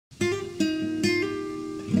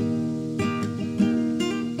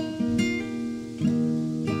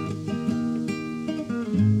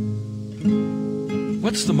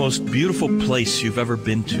What's the most beautiful place you've ever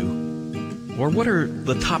been to? Or what are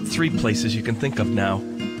the top 3 places you can think of now?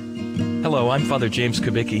 Hello, I'm Father James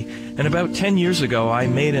Kubicki, and about 10 years ago I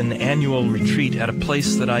made an annual retreat at a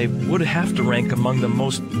place that I would have to rank among the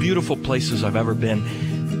most beautiful places I've ever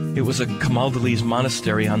been. It was a Camaldolese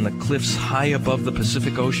monastery on the cliffs high above the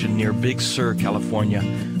Pacific Ocean near Big Sur, California.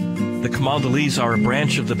 The Camaldolese are a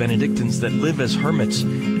branch of the Benedictines that live as hermits,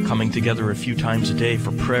 coming together a few times a day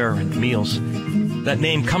for prayer and meals. That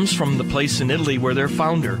name comes from the place in Italy where their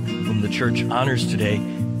founder, whom the church honors today,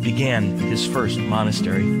 began his first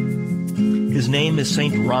monastery. His name is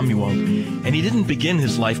Saint Romuald, and he didn't begin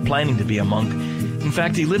his life planning to be a monk. In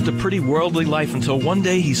fact, he lived a pretty worldly life until one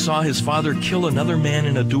day he saw his father kill another man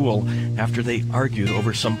in a duel after they argued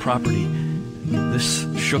over some property. This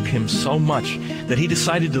shook him so much that he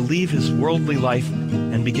decided to leave his worldly life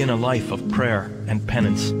and begin a life of prayer and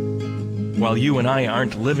penance. While you and I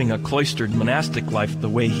aren't living a cloistered monastic life the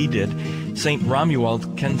way he did, Saint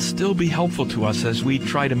Romuald can still be helpful to us as we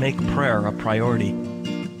try to make prayer a priority.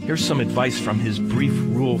 Here's some advice from his brief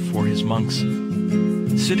rule for his monks.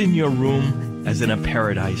 Sit in your room as in a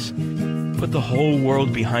paradise. Put the whole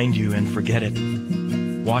world behind you and forget it.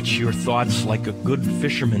 Watch your thoughts like a good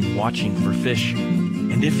fisherman watching for fish.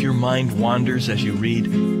 And if your mind wanders as you read,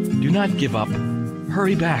 do not give up.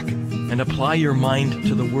 Hurry back and apply your mind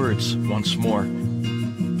to the words once more.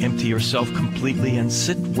 Empty yourself completely and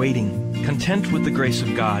sit waiting, content with the grace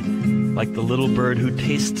of God, like the little bird who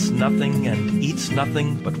tastes nothing and eats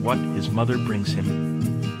nothing but what his mother brings him.